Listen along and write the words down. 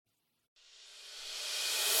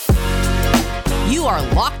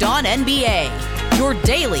are Locked On NBA, your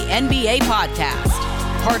daily NBA podcast.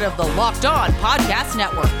 Part of the Locked On Podcast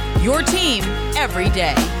Network, your team every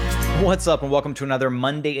day. What's up, and welcome to another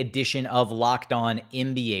Monday edition of Locked On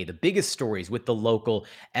NBA, the biggest stories with the local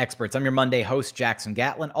experts. I'm your Monday host, Jackson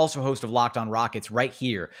Gatlin, also host of Locked On Rockets right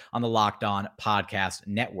here on the Locked On Podcast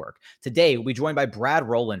Network. Today, we'll be joined by Brad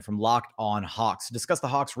Rowland from Locked On Hawks to discuss the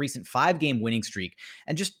Hawks' recent 5-game winning streak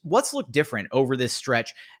and just what's looked different over this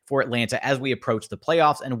stretch for Atlanta as we approach the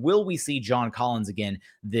playoffs, and will we see John Collins again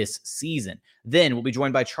this season? Then we'll be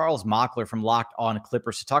joined by Charles Mockler from Locked On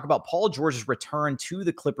Clippers to talk about Paul George's return to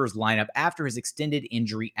the Clippers lineup after his extended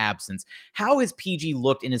injury absence. How has PG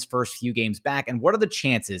looked in his first few games back, and what are the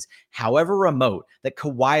chances, however remote, that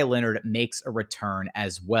Kawhi Leonard makes a return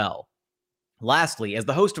as well? Lastly, as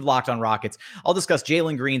the host of Locked On Rockets, I'll discuss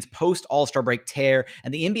Jalen Green's post-All-Star break tear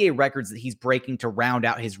and the NBA records that he's breaking to round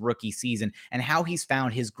out his rookie season and how he's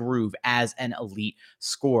found his groove as an elite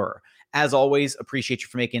scorer. As always, appreciate you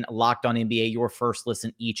for making Locked On NBA your first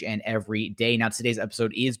listen each and every day. Now, today's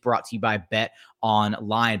episode is brought to you by Bet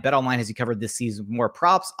Online. Bet Online has you covered this season with more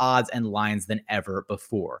props, odds, and lines than ever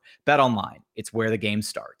before. Bet Online, it's where the game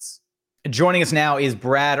starts. Joining us now is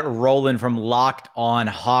Brad Rowland from Locked On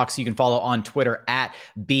Hawks. You can follow on Twitter at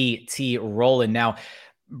BT Rowland. Now,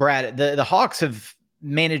 Brad, the Hawks have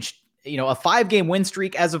managed, a 5-game win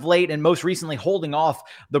streak as of late, and most recently holding off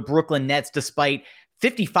the Brooklyn Nets despite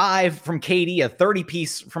 55 from KD, a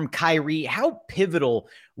 30-piece from Kyrie. How pivotal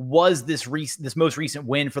was this most recent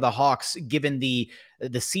win for the Hawks, given the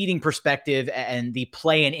seeding perspective and the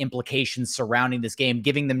play-in implications surrounding this game,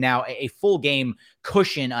 giving them now a full game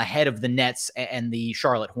cushion ahead of the Nets and the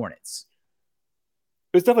Charlotte Hornets?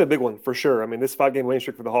 It was definitely a big one for sure. I mean, this 5-game winning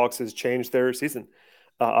streak for the Hawks has changed their season.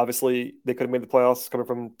 Obviously, they could have made the playoffs coming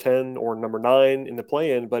from 10 or number 9 in the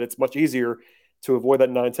play-in, but it's much easier to avoid that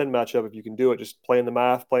 9-10 matchup if you can do it. Just playing the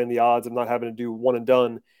math, playing the odds of not having to do one and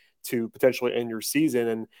done to potentially end your season.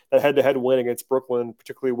 And that head-to-head win against Brooklyn,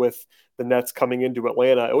 particularly with the Nets coming into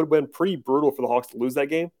Atlanta, it would have been pretty brutal for the Hawks to lose that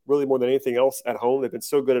game, really more than anything else at home. They've been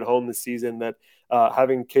so good at home this season that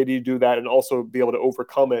having KD do that and also be able to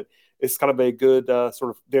overcome it is kind of a good sort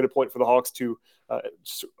of data point for the Hawks to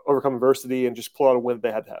just overcome adversity and just pull out a win that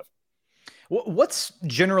they had to have. What's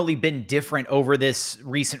generally been different over this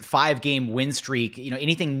recent 5-game win streak?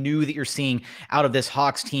 Anything new that you're seeing out of this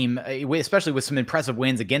Hawks team, especially with some impressive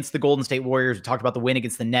wins against the Golden State Warriors? We talked about the win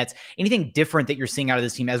against the Nets. Anything different that you're seeing out of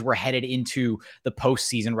this team as we're headed into the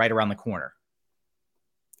postseason right around the corner?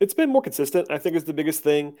 It's been more consistent, I think, is the biggest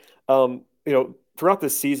thing. Throughout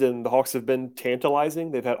this season, the Hawks have been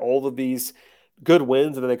tantalizing. They've had all of these good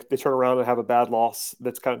wins, and then they turn around and have a bad loss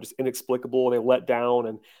that's kind of just inexplicable, and they let down.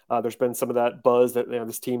 And there's been some of that buzz that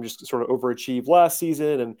this team just sort of overachieved last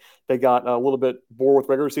season, and they got a little bit bored with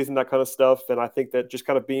regular season, that kind of stuff. And I think that just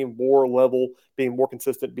kind of being more level, being more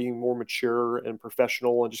consistent, being more mature and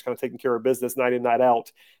professional, and just kind of taking care of business night in, night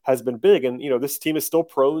out has been big. And, this team is still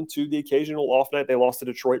prone to the occasional off night. They lost to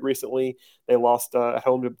Detroit recently. They lost at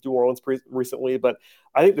home to New Orleans recently. But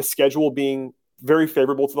I think the schedule being very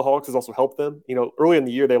favorable to the Hawks has also helped them. Early in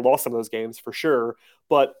the year, they lost some of those games for sure.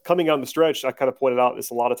 But coming down the stretch, I kind of pointed out this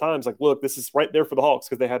a lot of times, like, look, this is right there for the Hawks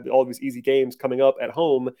because they had all these easy games coming up at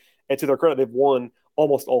home. And to their credit, they've won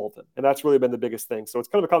almost all of them. And that's really been the biggest thing. So it's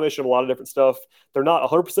kind of a combination of a lot of different stuff. They're not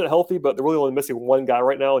 100% healthy, but they're really only missing one guy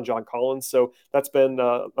right now in John Collins. So that's been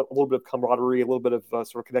a little bit of camaraderie, a little bit of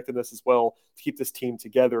sort of connectedness as well to keep this team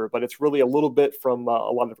together. But it's really a little bit from a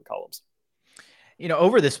lot of different columns.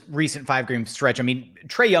 Over this recent 5-game stretch,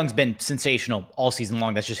 Trae Young's been sensational all season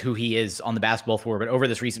long. That's just who he is on the basketball floor. But over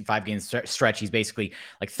this recent 5-game stretch, he's basically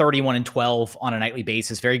like 31-12 on a nightly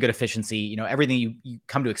basis. Very good efficiency, everything you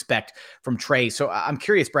come to expect from Trae. So I'm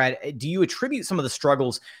curious, Brad, do you attribute some of the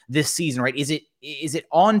struggles this season, right? Is it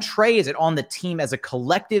on Trae? Is it on the team as a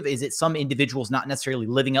collective? Is it some individuals not necessarily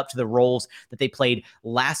living up to the roles that they played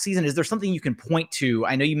last season? Is there something you can point to?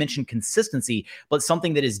 I know you mentioned consistency, but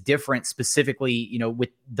something that is different specifically, with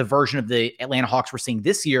the version of the Atlanta Hawks we're seeing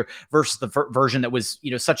this year versus the version that was,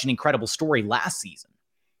 such an incredible story last season?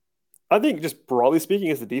 I think just broadly speaking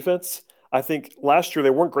is the defense. I think last year they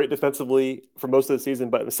weren't great defensively for most of the season,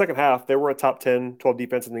 but in the second half, they were a top 10, 12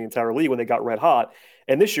 defense in the entire league when they got red hot.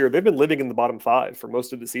 And this year, they've been living in the bottom 5 for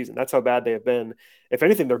most of the season. That's how bad they have been. If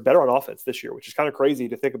anything, they're better on offense this year, which is kind of crazy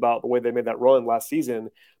to think about the way they made that run last season.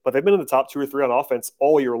 But they've been in the top 2 or 3 on offense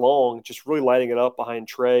all year long, just really lighting it up behind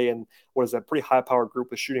Trae and what is a pretty high-powered group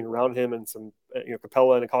with shooting around him and some,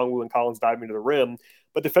 Capella and Okongwu and Collins diving into the rim.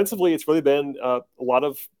 But defensively, it's really been a lot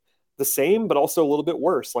of the same, but also a little bit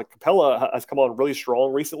worse. Like Capella has come on really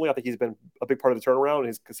strong recently. I think he's been a big part of the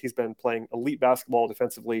turnaround because he's been playing elite basketball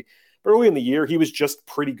defensively. But early in the year, he was just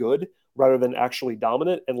pretty good rather than actually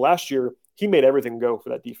dominant. And last year, he made everything go for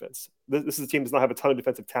that defense. This is a team that does not have a ton of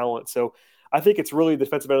defensive talent. So I think it's really the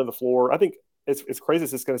defensive end of the floor. I think it's crazy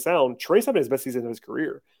as it's going to sound. Trey's having his best season of his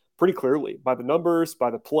career pretty clearly by the numbers,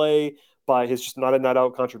 by the play, by his just not in, not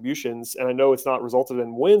out contributions. And I know it's not resulted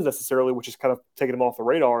in wins necessarily, which is kind of taking him off the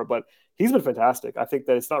radar, but he's been fantastic. I think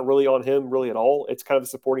that it's not really on him really at all. It's kind of the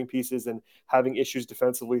supporting pieces and having issues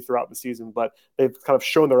defensively throughout the season, but they've kind of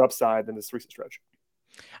shown their upside in this recent stretch.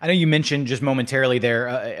 I know you mentioned just momentarily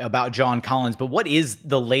there about John Collins, but what is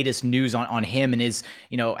the latest news on him, and is,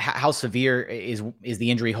 how severe is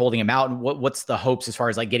the injury holding him out, and what's the hopes as far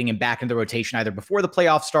as like getting him back into the rotation either before the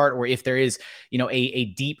playoffs start, or if there is, a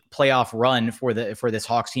deep playoff run for this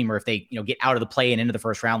Hawks team, or if they, get out of the play and into the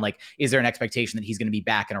first round, like, is there an expectation that he's going to be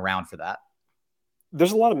back and around for that?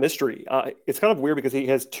 There's a lot of mystery. It's kind of weird because he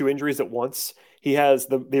has two injuries at once. He has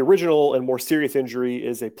the original and more serious injury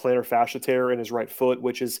is a plantar fascia tear in his right foot,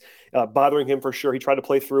 which is bothering him for sure. He tried to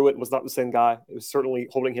play through it, was not the same guy. It was certainly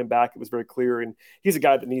holding him back. It was very clear. And he's a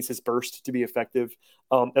guy that needs his burst to be effective.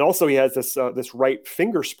 And also he has this right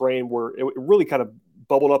finger sprain where it really kind of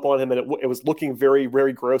bubbled up on him, and it was looking very,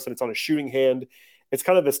 very gross, and it's on a shooting hand. It's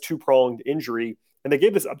kind of this two-pronged injury. And they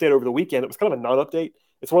gave this update over the weekend. It was kind of a non-update.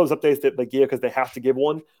 It's one of those updates that they give because they have to give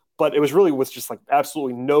one. But it was just like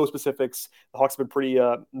absolutely no specifics. The Hawks have been pretty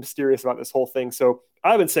mysterious about this whole thing. So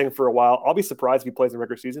I've been saying for a while, I'll be surprised if he plays in the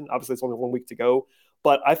regular season. Obviously, it's only 1 week to go.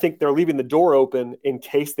 But I think they're leaving the door open in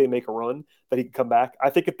case they make a run that he can come back.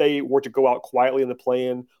 I think if they were to go out quietly in the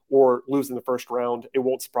play-in or lose in the first round, it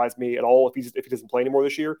won't surprise me at all if he doesn't play anymore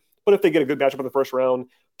this year. But if they get a good matchup in the first round,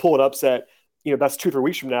 pull an upset, that's 2-3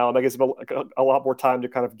 weeks from now, and that gives him a lot more time to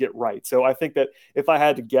kind of get right. So I think that if I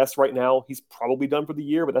had to guess right now, he's probably done for the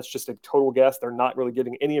year, but that's just a total guess. They're not really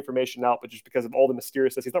giving any information out, but just because of all the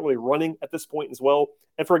mysteriousness, he's not really running at this point as well.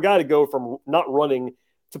 And for a guy to go from not running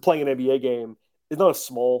to playing an NBA game is not a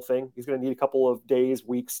small thing. He's going to need a couple of days,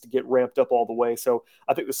 weeks to get ramped up all the way. So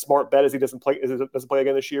I think the smart bet is he doesn't play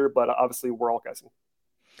again this year, but obviously we're all guessing.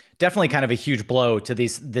 Definitely kind of a huge blow to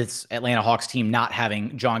this Atlanta Hawks team not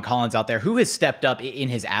having John Collins out there. Who has stepped up in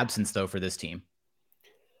his absence, though, for this team?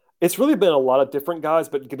 It's really been a lot of different guys,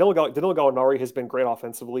 but Danilo Gallinari has been great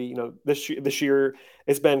offensively. This year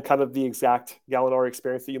it's been kind of the exact Gallinari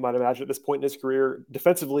experience that you might imagine at this point in his career.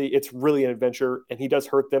 Defensively, it's really an adventure, and he does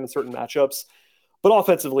hurt them in certain matchups. But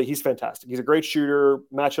offensively, he's fantastic. He's a great shooter,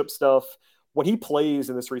 matchup stuff. When he plays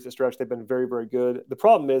in this recent stretch, they've been very, very good. The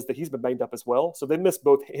problem is that he's been banged up as well. So they missed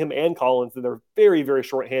both him and Collins, and they're very, very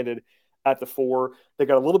shorthanded at the four. They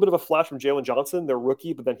got a little bit of a flash from Jalen Johnson, their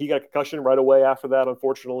rookie, but then he got a concussion right away after that,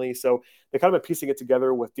 unfortunately. So they kind of been piecing it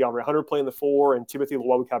together with DeAndre Hunter playing the four and Timothy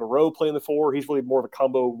Luwawu-Cabarrot playing the four. He's really more of a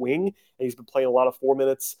combo wing, and he's been playing a lot of 4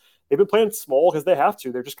 minutes. They've been playing small because they have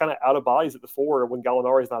to. They're just kind of out of bodies at the four when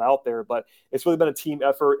Gallinari is not out there. But it's really been a team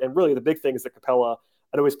effort, and really the big thing is that Capella –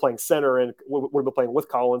 I know he's playing center and would have been playing with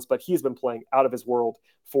Collins, but he's been playing out of his world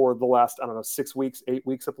for the last, 6 weeks, 8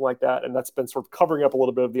 weeks, something like that. And that's been sort of covering up a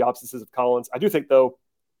little bit of the absences of Collins. I do think, though,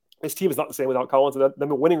 his team is not the same without Collins. They've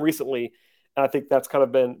been winning recently, and I think that's kind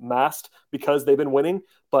of been masked because they've been winning.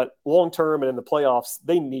 But long-term and in the playoffs,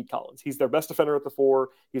 they need Collins. He's their best defender at the four.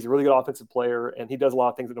 He's a really good offensive player, and he does a lot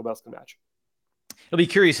of things that nobody else can match. It'll be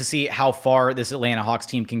curious to see how far this Atlanta Hawks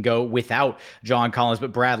team can go without John Collins.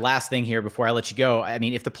 But Brad, last thing here before I let you go. I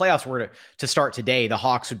mean, if the playoffs were to start today, the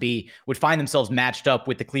Hawks would find themselves matched up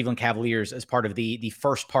with the Cleveland Cavaliers as part of the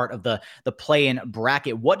first part of the play-in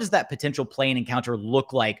bracket. What does that potential play-in encounter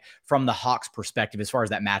look like from the Hawks' perspective as far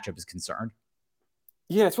as that matchup is concerned?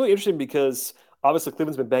 Yeah, it's really interesting because obviously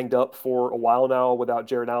Cleveland's been banged up for a while now without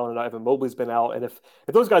Jarrett Allen, and Ivan Mobley's been out. And if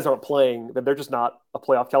those guys aren't playing, then they're just not a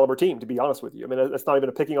playoff caliber team, to be honest with you. I mean, that's not even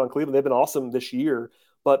a picking on Cleveland. They've been awesome this year,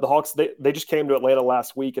 but the Hawks, they just came to Atlanta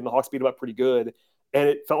last week, and the Hawks beat them up pretty good. And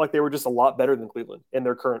it felt like they were just a lot better than Cleveland in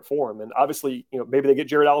their current form. And obviously, maybe they get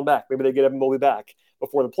Jarrett Allen back, maybe they get Evan Mobley back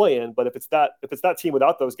before the play-in. But if it's that team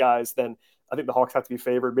without those guys, then I think the Hawks have to be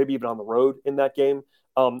favored, maybe even on the road in that game.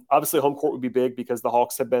 Obviously, home court would be big because the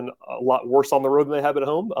Hawks have been a lot worse on the road than they have at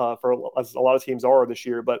home, as a lot of teams are this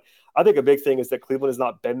year. But I think a big thing is that Cleveland has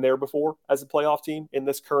not been there before as a playoff team in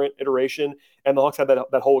this current iteration. And the Hawks had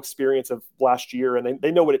that whole experience of last year, and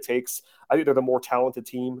they know what it takes. I think they're the more talented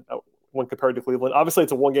team when compared to Cleveland. Obviously,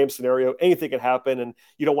 it's a one-game scenario. Anything can happen, and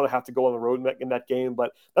you don't want to have to go on the road in that game.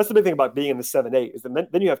 But that's the big thing about being in the 7-8 is that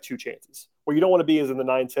then you have two chances. Where you don't want to be is in the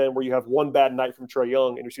 9-10, where you have one bad night from Trae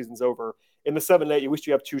Young and your season's over. In the 7-8, you wish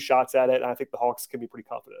you have two shots at it, and I think the Hawks can be pretty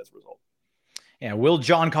confident as a result. Yeah, will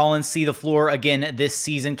John Collins see the floor again this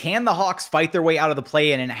season? Can the Hawks fight their way out of the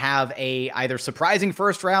play-in and have a either surprising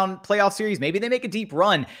first-round playoff series? Maybe they make a deep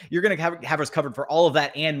run. You're going to have us covered for all of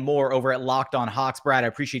that and more over at Locked On Hawks. Brad, I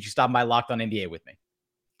appreciate you stopping by Locked On NBA with me.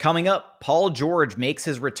 Coming up, Paul George makes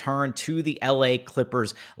his return to the LA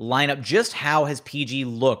Clippers lineup. Just how has PG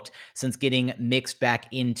looked since getting mixed back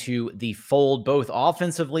into the fold, both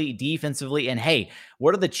offensively, defensively, and hey,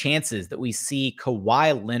 what are the chances that we see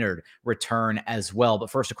Kawhi Leonard return as well? But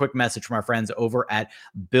first, a quick message from our friends over at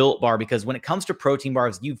Built Bar, because when it comes to protein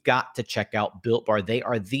bars, you've got to check out Built Bar. They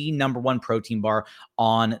are the #1 protein bar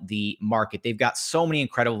on the market. They've got so many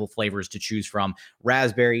incredible flavors to choose from: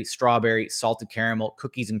 raspberry, strawberry, salted caramel,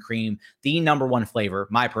 cookies and cream. The #1 flavor,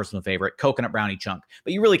 my personal favorite, coconut brownie chunk.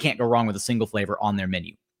 But you really can't go wrong with a single flavor on their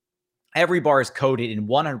menu. Every bar is coated in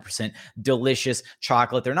 100% delicious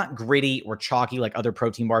chocolate. They're not gritty or chalky like other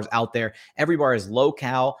protein bars out there. Every bar is low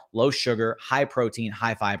cal, low sugar, high protein,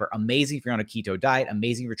 high fiber. Amazing if you're on a keto diet.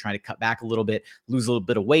 Amazing if you're trying to cut back a little bit, lose a little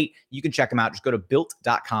bit of weight. You can check them out. Just go to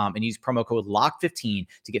built.com and use promo code LOCK15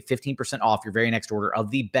 to get 15% off your very next order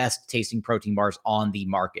of the best tasting protein bars on the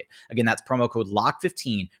market. Again, that's promo code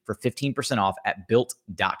LOCK15 for 15% off at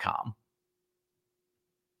built.com.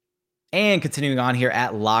 And continuing on here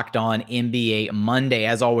at Locked On NBA Monday.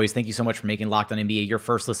 As always, thank you so much for making Locked On NBA your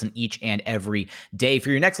first listen each and every day. For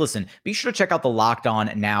your next listen, be sure to check out the Locked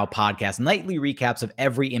On Now podcast, nightly recaps of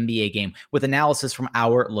every NBA game with analysis from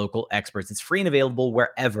our local experts. It's free and available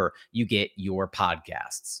wherever you get your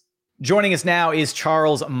podcasts. Joining us now is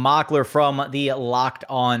Charles Mockler from the Locked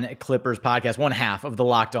On Clippers podcast, one half of the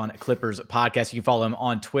Locked On Clippers podcast. You can follow him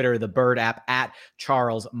on Twitter, the Bird app, at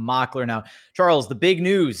Charles Mockler. Now, Charles, the big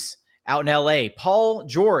news out in LA, Paul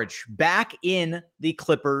George back in the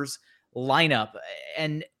Clippers lineup.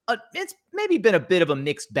 And it's maybe been a bit of a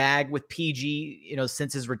mixed bag with PG,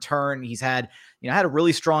 since his return. He's had a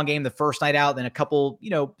really strong game the first night out, then a couple,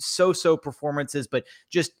 so-so performances. But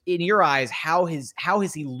just in your eyes, how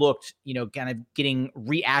has he looked, kind of getting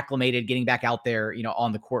reacclimated, getting back out there,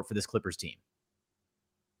 on the court for this Clippers team?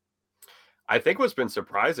 I think what's been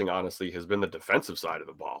surprising, honestly, has been the defensive side of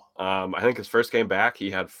the ball. I think his first game back,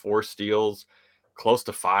 he had 4 steals, close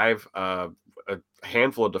to 5, a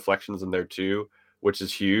handful of deflections in there too, which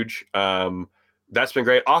is huge. That's been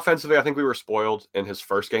great. Offensively, I think we were spoiled in his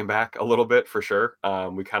first game back a little bit, for sure.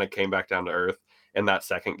 We kind of came back down to earth in that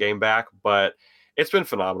second game back, but it's been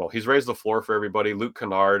phenomenal. He's raised the floor for everybody. Luke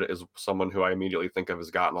Kennard is someone who I immediately think of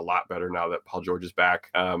has gotten a lot better now that Paul George is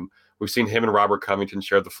back. We've seen him and Robert Covington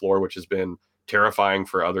share the floor, which has been terrifying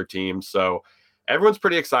for other teams. So everyone's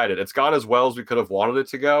pretty excited. It's gone as well as we could have wanted it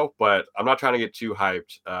to go, but I'm not trying to get too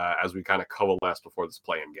hyped as we kind of coalesce before this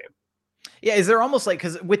play-in game. Yeah, is there almost like,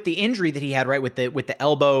 because with the injury that he had, right, with the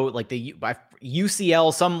elbow, like the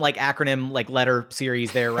UCL, some like acronym like letter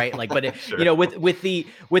series there, right? Like, but Sure. with the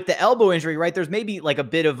elbow injury, right, there's maybe like a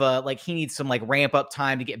bit of a, like, he needs some like ramp up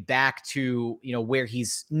time to get back to where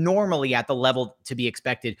he's normally at the level to be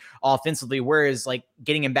expected offensively. Whereas like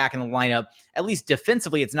getting him back in the lineup, at least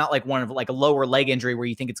defensively, it's not like one of like a lower leg injury where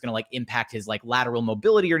you think it's going to like impact his like lateral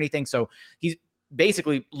mobility or anything. So he's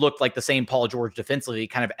basically looked like the same Paul George defensively,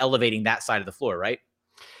 kind of elevating that side of the floor, right?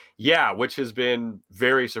 Yeah, which has been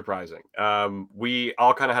very surprising. We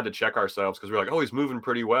all kind of had to check ourselves because we were like, oh, he's moving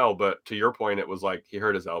pretty well. But to your point, it was like he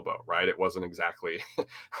hurt his elbow, right? It wasn't exactly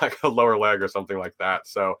like a lower leg or something like that.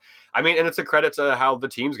 So, I mean, and it's a credit to how the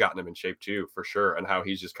team's gotten him in shape too, for sure. And how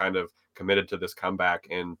he's just kind of committed to this comeback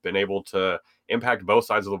and been able to impact both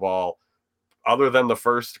sides of the ball other than the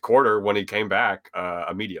first quarter when he came back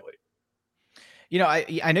immediately.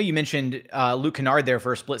 I know you mentioned Luke Kennard there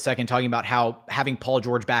for a split second, talking about how having Paul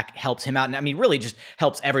George back helps him out. And I mean, really just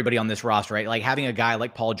helps everybody on this roster, right? Like having a guy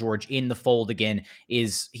like Paul George in the fold again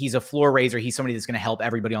he's a floor raiser. He's somebody that's going to help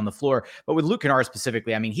everybody on the floor. But with Luke Kennard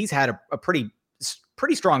specifically, I mean, he's had a pretty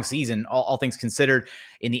strong season, all things considered,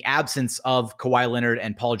 in the absence of Kawhi Leonard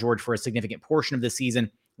and Paul George for a significant portion of the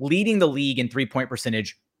season, leading the league in 3-point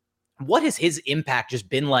percentage. What has his impact just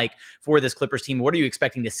been like for this Clippers team? What are you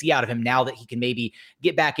expecting to see out of him now that he can maybe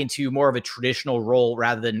get back into more of a traditional role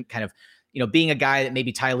rather than kind of, being a guy that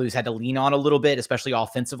maybe Ty Lue's had to lean on a little bit, especially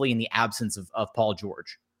offensively in the absence of Paul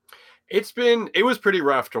George? It was pretty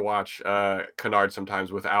rough to watch Kennard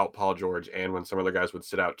sometimes without Paul George, and when some other guys would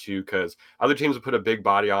sit out too, because other teams would put a big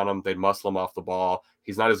body on him. They'd muscle him off the ball.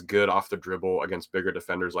 He's not as good off the dribble against bigger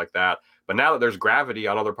defenders like that. But now that there's gravity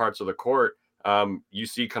on other parts of the court, you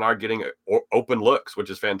see Kennard getting open looks,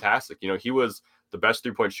 which is fantastic. He was the best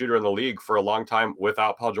 3-point shooter in the league for a long time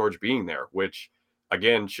without Paul George being there, which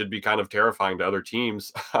again, should be kind of terrifying to other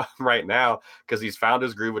teams right now because he's found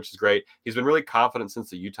his groove, which is great. He's been really confident since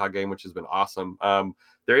the Utah game, which has been awesome.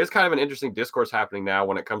 There is kind of an interesting discourse happening now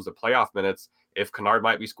when it comes to playoff minutes if Kennard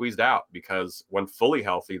might be squeezed out, because when fully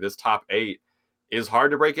healthy, this top 8 is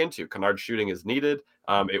hard to break into. Kennard's shooting is needed.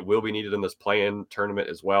 It will be needed in this play-in tournament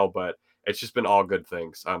as well, but it's just been all good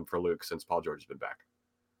things for Luke since Paul George has been back.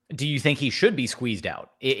 Do you think he should be squeezed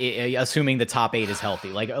out, assuming the top 8 is healthy?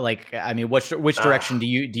 Like, I mean, which direction do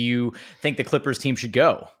you think the Clippers team should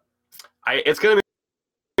go? It's going to be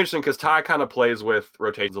interesting because Ty kind of plays with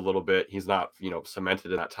rotations a little bit. He's not,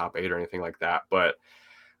 cemented in that top 8 or anything like that. But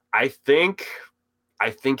I think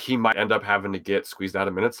he might end up having to get squeezed out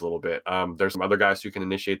of minutes a little bit. There's some other guys who can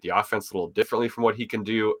initiate the offense a little differently from what he can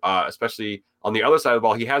do, especially on the other side of the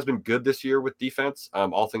ball. He has been good this year with defense,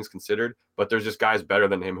 all things considered, but there's just guys better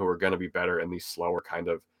than him who are going to be better in these slower kind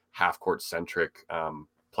of half-court centric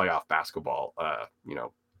playoff basketball,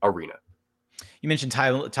 arena. You mentioned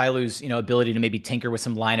Ty Lue's, ability to maybe tinker with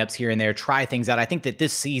some lineups here and there, try things out. I think that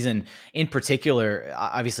this season in particular,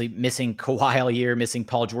 obviously missing Kawhi all year, missing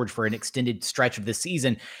Paul George for an extended stretch of the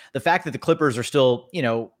season, the fact that the Clippers are still,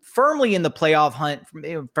 firmly in the playoff hunt,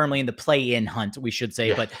 firmly in the play-in hunt, we should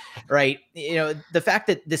say, but right. The fact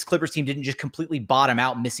that this Clippers team didn't just completely bottom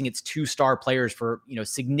out, missing its 2-star players for,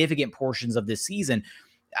 significant portions of this season,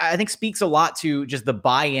 I think speaks a lot to just the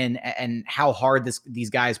buy-in and how hard these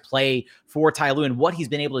guys play for Ty Lue and what he's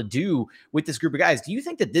been able to do with this group of guys. Do you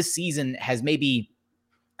think that this season has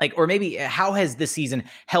how has this season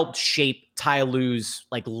helped shape Ty Lue's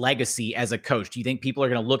legacy as a coach? Do you think people are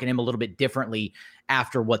going to look at him a little bit differently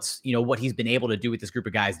after what he's been able to do with this group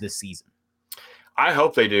of guys this season? I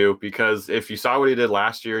hope they do, because if you saw what he did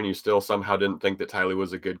last year and you still somehow didn't think that Ty Lue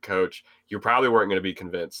was a good coach, you probably weren't going to be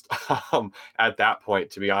convinced at that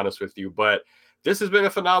point, to be honest with you. But this has been a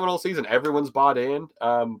phenomenal season. Everyone's bought in.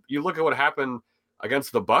 You look at what happened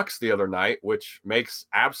against the Bucks the other night, which makes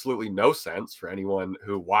absolutely no sense for anyone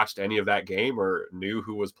who watched any of that game or knew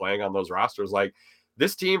who was playing on those rosters. Like,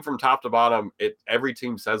 this team from top to bottom, every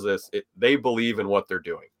team says this, they believe in what they're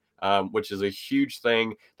doing. Which is a huge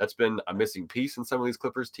thing. That's been a missing piece in some of these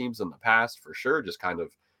Clippers teams in the past, for sure, just kind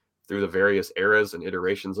of through the various eras and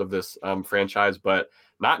iterations of this franchise, but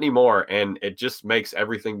not anymore. And it just makes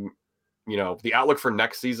everything, the outlook for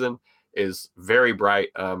next season is very bright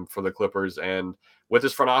for the Clippers, and with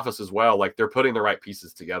this front office as well. Like, they're putting the right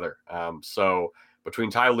pieces together. So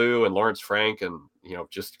between Ty Lue and Lawrence Frank and,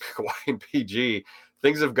 just Kawhi and PG,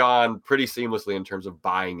 things have gone pretty seamlessly in terms of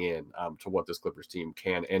buying in to what this Clippers team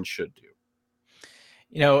can and should do.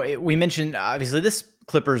 We mentioned, obviously, this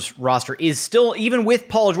Clippers roster is still, even with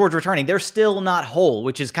Paul George returning, they're still not whole,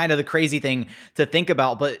 which is kind of the crazy thing to think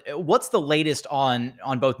about. But what's the latest on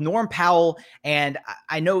both Norm Powell? And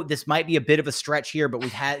I know this might be a bit of a stretch here, but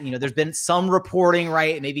we've had, there's been some reporting,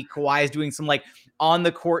 right? Maybe Kawhi is doing some on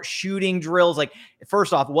the court shooting drills.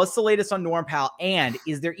 First off, what's the latest on Norm Powell? And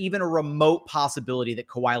is there even a remote possibility that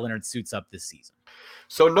Kawhi Leonard suits up this season?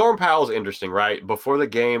 So Norm Powell's interesting, right? Before the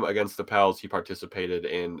game against the Pels, he participated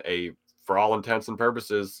in for all intents and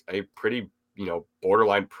purposes, a pretty,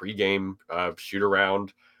 borderline pregame shoot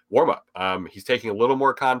around warm-up. He's taking a little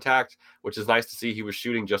more contact, which is nice to see. He was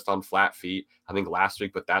shooting just on flat feet, I think, last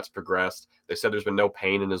week, but that's progressed. They said there's been no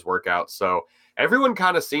pain in his workout. So everyone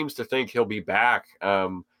kind of seems to think he'll be back,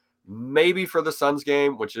 maybe for the Suns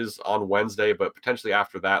game, which is on Wednesday, but potentially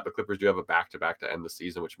after that. The Clippers do have a back-to-back to end the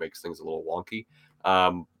season, which makes things a little wonky.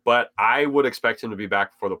 But I would expect him to be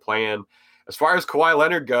back before the play-in. As far as Kawhi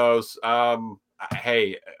Leonard goes,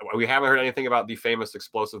 hey, we haven't heard anything about the famous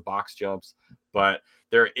explosive box jumps, but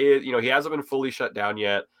there is, he hasn't been fully shut down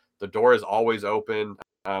yet. The door is always open.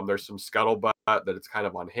 There's some scuttlebutt that it's kind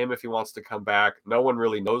of on him if he wants to come back. No one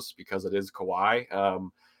really knows because it is Kawhi.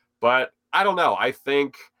 But I don't know. I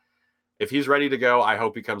think if he's ready to go, I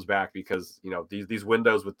hope he comes back, because, these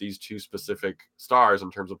windows with these two specific stars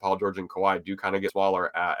in terms of Paul George and Kawhi do kind of get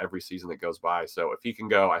smaller every season that goes by. So if he can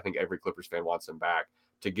go, I think every Clippers fan wants him back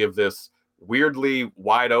to give this weirdly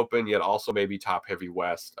wide open, yet also maybe top heavy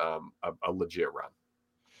West a legit run.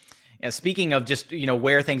 Yeah, speaking of just,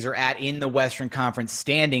 where things are at in the Western Conference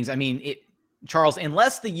standings, I mean, Charles,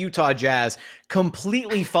 unless the Utah Jazz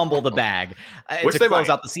completely fumble the bag to close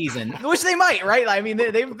out the season, which they might, right? I mean,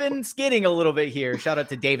 they've been skidding a little bit here. Shout out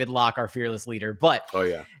to David Locke, our fearless leader. But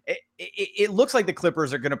it looks like the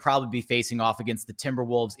Clippers are going to probably be facing off against the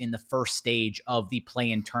Timberwolves in the first stage of the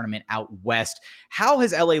play-in tournament out west. How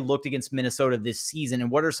has LA looked against Minnesota this season,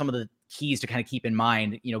 and what are some of the keys to kind of keep in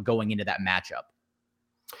mind, going into that matchup?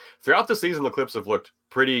 Throughout the season, the Clips have looked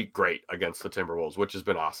pretty great against the Timberwolves, which has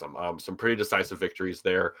been awesome. Some pretty decisive victories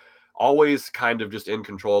there. always kind of just in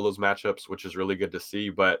control of those matchups, which is really good to see.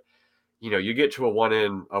 But, you get to a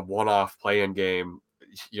one-off play-in game,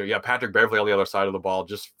 you have Patrick Beverley on the other side of the ball,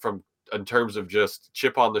 just in terms of just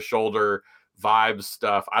chip on the shoulder, vibes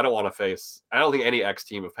stuff. I don't think any X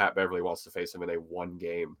team of Pat Beverley wants to face him in a one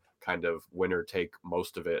game kind of winner take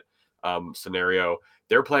most of it scenario.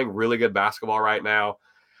 They're playing really good basketball right now.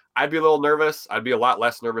 I'd be a little nervous. I'd be a lot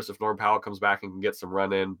less nervous if Norm Powell comes back and can get some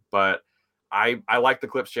run in, but I like the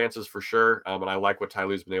Clips' chances for sure. And I like what Ty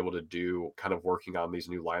Lue's been able to do kind of working on these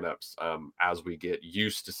new lineups as we get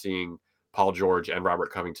used to seeing Paul George and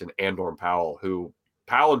Robert Covington and Norm Powell, who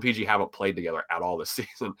Powell and PG haven't played together at all this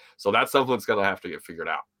season. So that's something that's going to have to get figured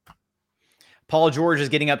out. Paul George is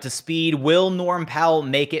getting up to speed. Will Norm Powell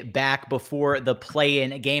make it back before the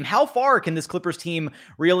play-in game? How far can this Clippers team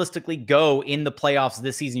realistically go in the playoffs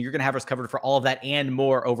this season? You're going to have us covered for all of that and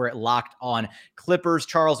more over at Locked On Clippers.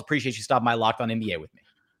 Charles, appreciate you stopping by Locked On NBA with me.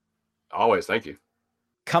 Always. Thank you.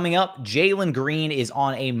 Coming up, Jalen Green is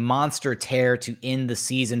on a monster tear to end the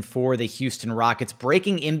season for the Houston Rockets,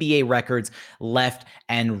 breaking NBA records left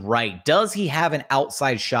and right. Does he have an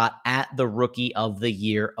outside shot at the Rookie of the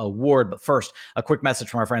Year award? But first, a quick message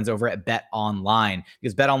from our friends over at Bet Online,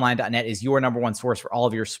 because betonline.net is your number one source for all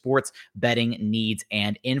of your sports betting needs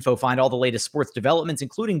and info. Find all the latest sports developments,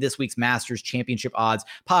 including this week's Masters Championship odds,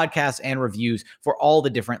 podcasts, and reviews for all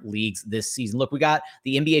the different leagues this season. Look, we got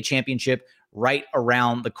the NBA Championship right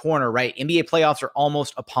around the corner, right? NBA playoffs are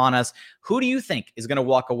almost upon us. Who do you think is going to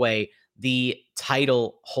walk away the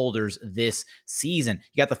title holders this season?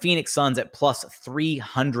 You got the Phoenix Suns at plus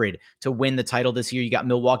 300 to win the title this year. You got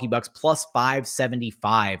Milwaukee Bucks plus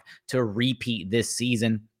 575 to repeat this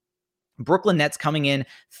season. Brooklyn Nets coming in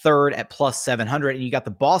third at plus 700. And you got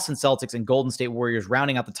the Boston Celtics and Golden State Warriors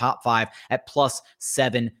rounding out the top five at plus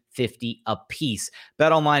 750 apiece.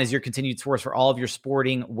 BetOnline is your continued source for all of your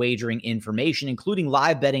sporting wagering information, including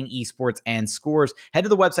live betting, esports, and scores. Head to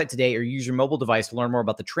the website today or use your mobile device to learn more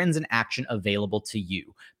about the trends and action available to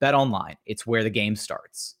you. BetOnline, it's where the game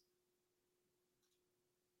starts.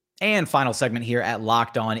 And final segment here at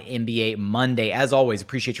Locked On NBA Monday. As always,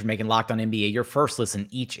 appreciate you for making Locked On NBA your first listen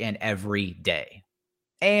each and every day.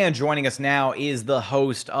 And joining us now is the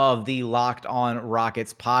host of the Locked On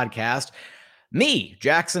Rockets podcast, me,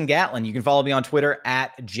 Jackson Gatlin. You can follow me on Twitter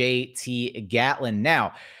at JT Gatlin.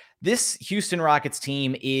 Now, this Houston Rockets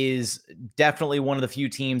team is definitely one of the few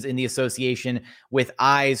teams in the association with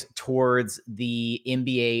eyes towards the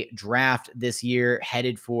NBA draft this year,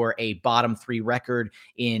 headed for a bottom three record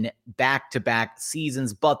in back-to-back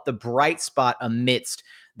seasons. But the bright spot amidst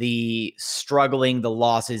the struggling, the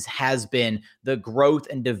losses, has been the growth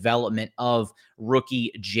and development of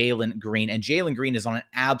rookie Jalen Green. And Jalen Green is on an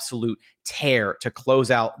absolute tear to close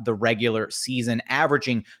out the regular season,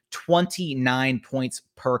 averaging 29 points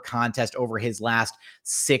per contest over his last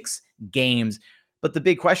 6 games. But the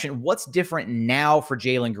big question, what's different now for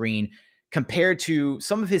Jalen Green compared to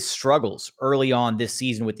some of his struggles early on this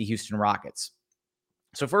season with the Houston Rockets?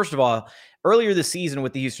 So first of all, earlier this season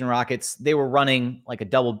with the Houston Rockets, they were running like a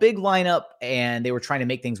double big lineup, and they were trying to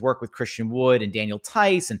make things work with Christian Wood and Daniel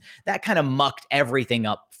Tice, and that kind of mucked everything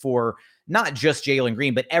up for not just Jalen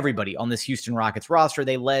Green, but everybody on this Houston Rockets roster.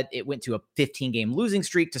 It went to a 15-game losing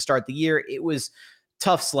streak to start the year. It was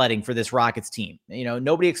tough sledding for this Rockets team.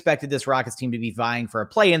 Nobody expected this Rockets team to be vying for a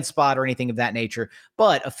play-in spot or anything of that nature,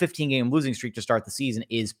 but a 15-game losing streak to start the season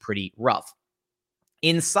is pretty rough.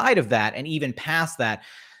 Inside of that, and even past that,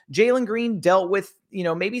 Jalen Green dealt with,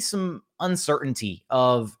 maybe some uncertainty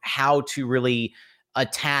of how to really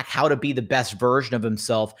attack, how to be the best version of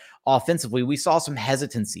himself offensively. We saw some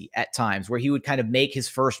hesitancy at times where he would kind of make his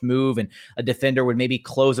first move and a defender would maybe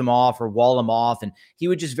close him off or wall him off. And he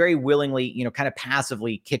would just very willingly, kind of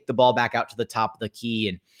passively kick the ball back out to the top of the key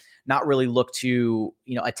and not really look to,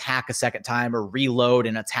 attack a second time or reload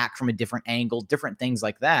and attack from a different angle, different things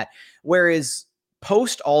like that. Whereas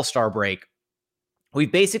post All-Star break,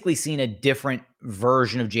 we've basically seen a different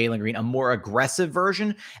version of Jalen Green, a more aggressive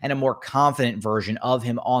version and a more confident version of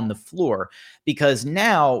him on the floor, because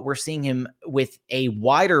now we're seeing him with a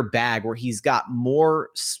wider bag where he's got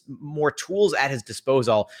more tools at his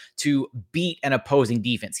disposal to beat an opposing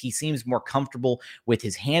defense. He seems more comfortable with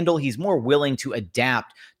his handle. He's more willing to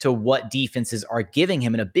adapt to what defenses are giving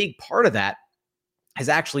him. And a big part of that has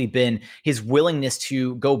actually been his willingness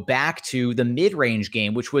to go back to the mid-range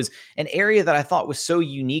game, which was an area that I thought was so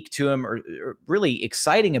unique to him, or really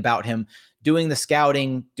exciting about him. Doing the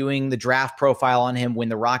scouting, doing the draft profile on him when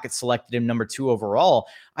the Rockets selected him number 2 overall,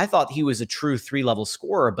 I thought he was a true 3-level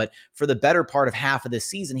scorer. But for the better part of half of this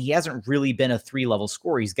season, he hasn't really been a 3-level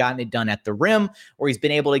scorer. He's gotten it done at the rim, or he's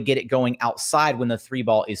been able to get it going outside when the 3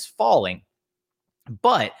 ball is falling.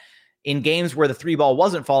 But in games where the 3 ball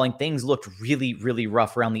wasn't falling, things looked really, really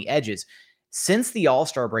rough around the edges. Since the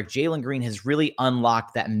All-Star break, Jalen Green has really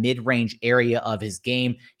unlocked that mid-range area of his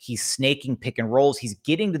game. He's snaking pick and rolls. He's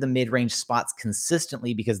getting to the mid-range spots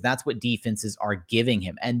consistently because that's what defenses are giving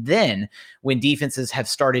him. And then when defenses have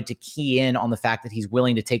started to key in on the fact that he's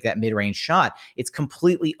willing to take that mid-range shot, it's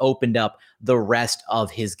completely opened up the rest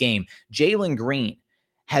of his game. Jalen Green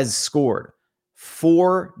has scored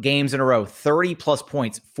 4 games in a row, 30-plus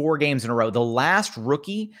points, 4 games in a row. The last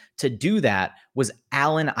rookie to do that was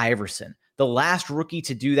Allen Iverson. The last rookie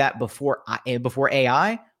to do that before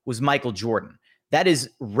AI was Michael Jordan. That is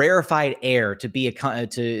rarefied air to be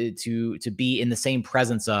to be in the same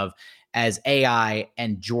presence of as AI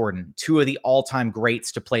and Jordan, 2 of the all-time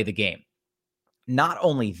greats to play the game. Not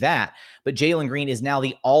only that, but Jalen Green is now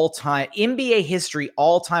the all-time NBA history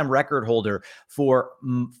all-time record holder for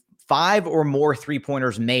 5 or more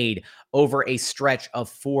three-pointers made over a stretch of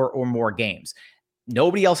 4 or more games.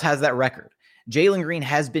 Nobody else has that record. Jalen Green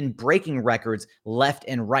has been breaking records left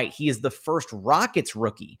and right. He is the first Rockets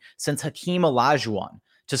rookie since Hakeem Olajuwon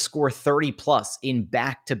to score 30-plus in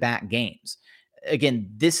back-to-back games. Again,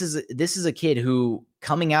 this is a kid who,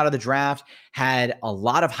 coming out of the draft, had a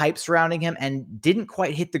lot of hype surrounding him and didn't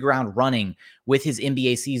quite hit the ground running with his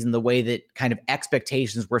NBA season the way that kind of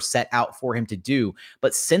expectations were set out for him to do.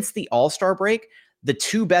 But since the All-Star break, the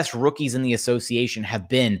 2 best rookies in the association have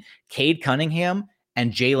been Cade Cunningham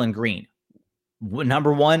and Jalen Green.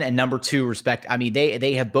 Number 1 and number 2 respect. I mean,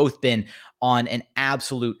 they have both been on an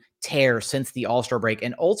absolute tear since the All-Star break.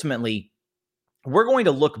 And ultimately, we're going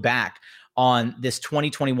to look back on this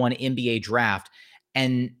 2021 NBA draft.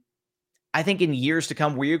 And I think in years to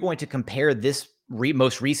come, we're going to compare this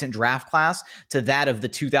most recent draft class to that of the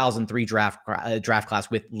 2003 draft class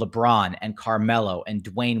with LeBron and Carmelo and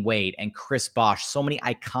Dwayne Wade and Chris Bosh. So many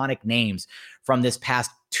iconic names from this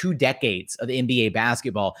past 2 decades of NBA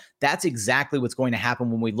basketball. That's exactly what's going to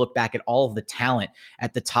happen when we look back at all of the talent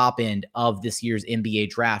at the top end of this year's NBA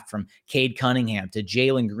draft, from Cade Cunningham to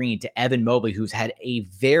Jalen Green to Evan Mobley, who's had a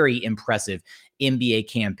very impressive NBA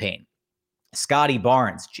campaign. Scotty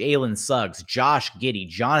Barnes, Jalen Suggs, Josh Giddey,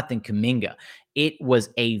 Jonathan Kuminga. It was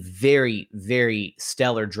a very, very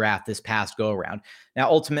stellar draft this past go-around. Now,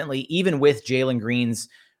 ultimately, even with Jalen Green's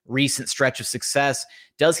recent stretch of success,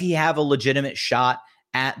 does he have a legitimate shot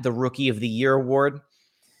at the Rookie of the Year award?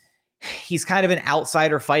 He's kind of an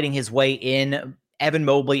outsider fighting his way in. Evan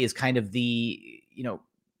Mobley is kind of the,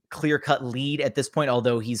 clear-cut lead at this point,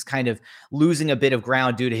 although he's kind of losing a bit of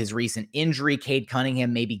ground due to his recent injury. Cade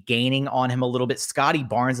Cunningham may be gaining on him a little bit. Scotty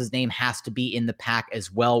Barnes' name has to be in the pack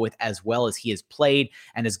as well as he has played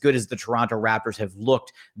and as good as the Toronto Raptors have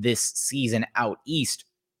looked this season out east.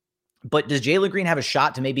 But does Jalen Green have a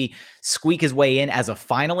shot to maybe squeak his way in as a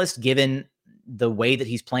finalist, given the way that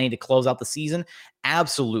he's playing to close out the season?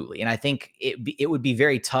 Absolutely. And I think it would be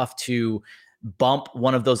very tough to bump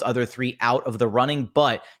one of those other 3 out of the running,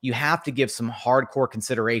 but you have to give some hardcore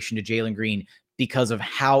consideration to Jalen Green because of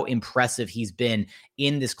how impressive he's been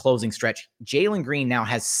in this closing stretch. Jalen Green now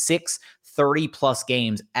has 6 30-plus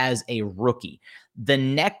games as a rookie.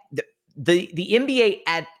 The NBA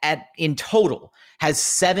in total has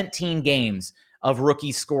 17 games of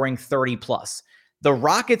rookies scoring 30-plus. The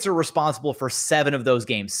Rockets are responsible for 7 of those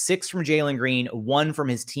games, 6 from Jalen Green, 1 from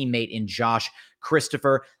his teammate in Josh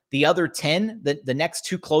Christopher. The other 10, the next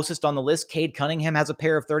 2 closest on the list, Cade Cunningham has a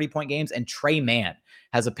pair of 30-point games, and Trey Mann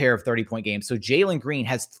has a pair of 30-point games. So Jalen Green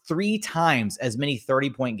has 3 times as many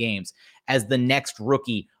 30-point games as the next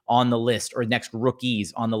rookie on the list, or next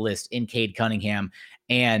rookies on the list, in Cade Cunningham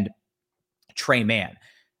and Trey Mann.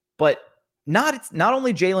 But not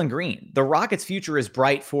only Jalen Green, the Rockets' future is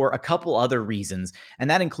bright for a couple other reasons, and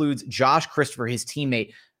that includes Josh Christopher, his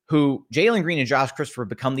teammate, who Jalen Green and Josh Christopher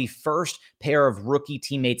become the first pair of rookie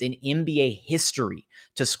teammates in NBA history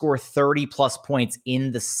to score 30-plus points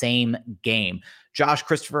in the same game. Josh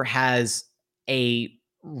Christopher has a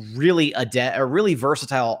really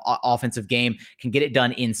versatile offensive game, can get it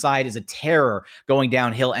done inside, is a terror going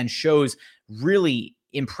downhill, and shows really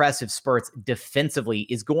impressive spurts defensively,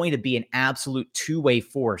 is going to be an absolute 2-way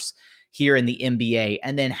force here in the NBA.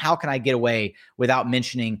 And then how can I get away without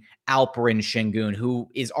mentioning Alperen Sengun, who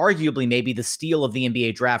is arguably maybe the steal of the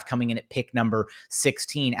NBA draft, coming in at pick number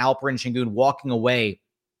 16. Alperen Sengun walking away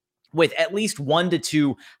with at least 1 to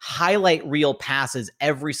 2 highlight reel passes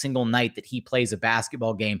every single night that he plays a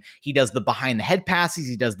basketball game. He does the behind the head passes.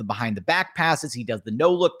 He does the behind the back passes. He does the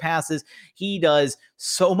no look passes. He does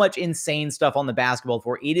so much insane stuff on the basketball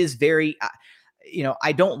floor. It is very,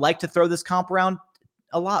 I don't like to throw this comp around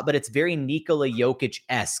a lot, but it's very Nikola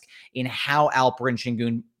Jokic-esque in how Alperen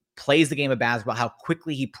Sengun plays the game of basketball, how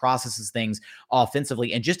quickly he processes things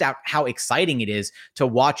offensively, and just how exciting it is to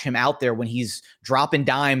watch him out there when he's dropping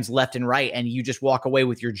dimes left and right, and you just walk away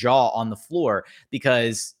with your jaw on the floor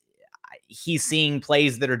because he's seeing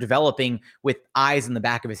plays that are developing with eyes in the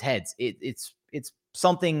back of his head. It's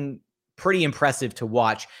something pretty impressive to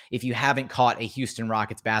watch if you haven't caught a Houston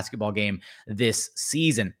Rockets basketball game this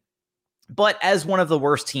season. But as one of the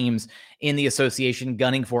worst teams in the association,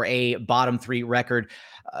 gunning for a bottom 3 record,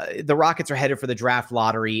 the Rockets are headed for the draft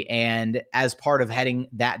lottery. And as part of heading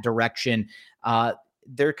that direction,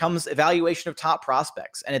 there comes evaluation of top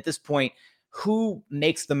prospects. And at this point, who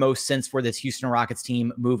makes the most sense for this Houston Rockets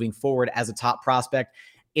team moving forward as a top prospect?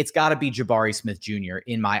 It's got to be Jabari Smith Jr.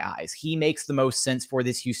 in my eyes. He makes the most sense for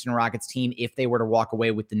this Houston Rockets team if they were to walk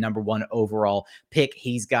away with the number 1 overall pick.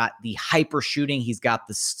 He's got the hyper shooting. He's got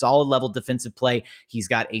the solid level defensive play. He's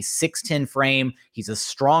got a 6'10 frame. He's a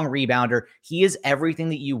strong rebounder. He is everything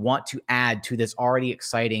that you want to add to this already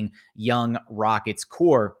exciting young Rockets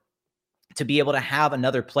core, to be able to have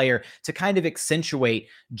another player to kind of accentuate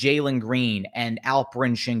Jalen Green and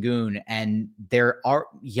Alperen Sengun and their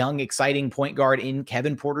young, exciting point guard in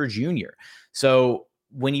Kevin Porter Jr. So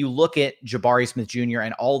when you look at Jabari Smith Jr.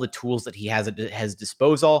 and all the tools that he has at his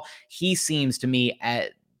disposal, he seems to me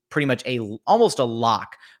at pretty much almost a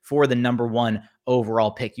lock for the number 1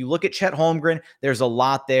 overall pick. You look at Chet Holmgren, there's a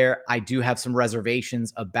lot there. I do have some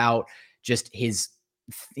reservations about just his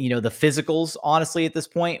the physicals, honestly, at this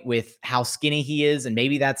point, with how skinny he is. And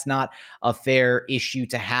maybe that's not a fair issue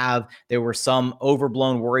to have. There were some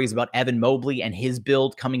overblown worries about Evan Mobley and his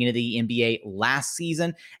build coming into the NBA last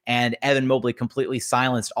season. And Evan Mobley completely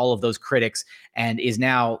silenced all of those critics and is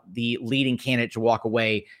now the leading candidate to walk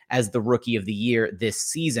away as the rookie of the year this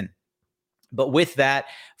season. But with that,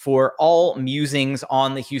 for all musings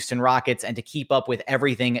on the Houston Rockets and to keep up with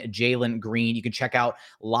everything Jalen Green, you can check out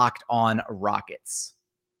Locked On Rockets.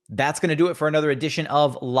 That's going to do it for another edition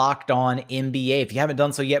of Locked On NBA. If you haven't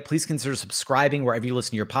done so yet, please consider subscribing wherever you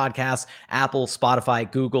listen to your podcasts: Apple,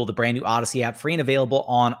 Spotify, Google, the brand new Odyssey app, free and available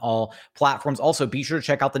on all platforms. Also, be sure to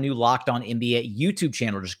check out the new Locked On NBA YouTube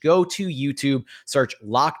channel. Just go to YouTube, search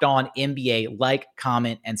Locked On NBA, like,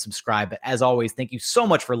 comment, and subscribe. But as always, thank you so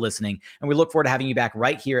much for listening, and we look forward to having you back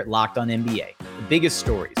right here at Locked On NBA, the biggest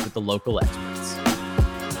stories with the local experts.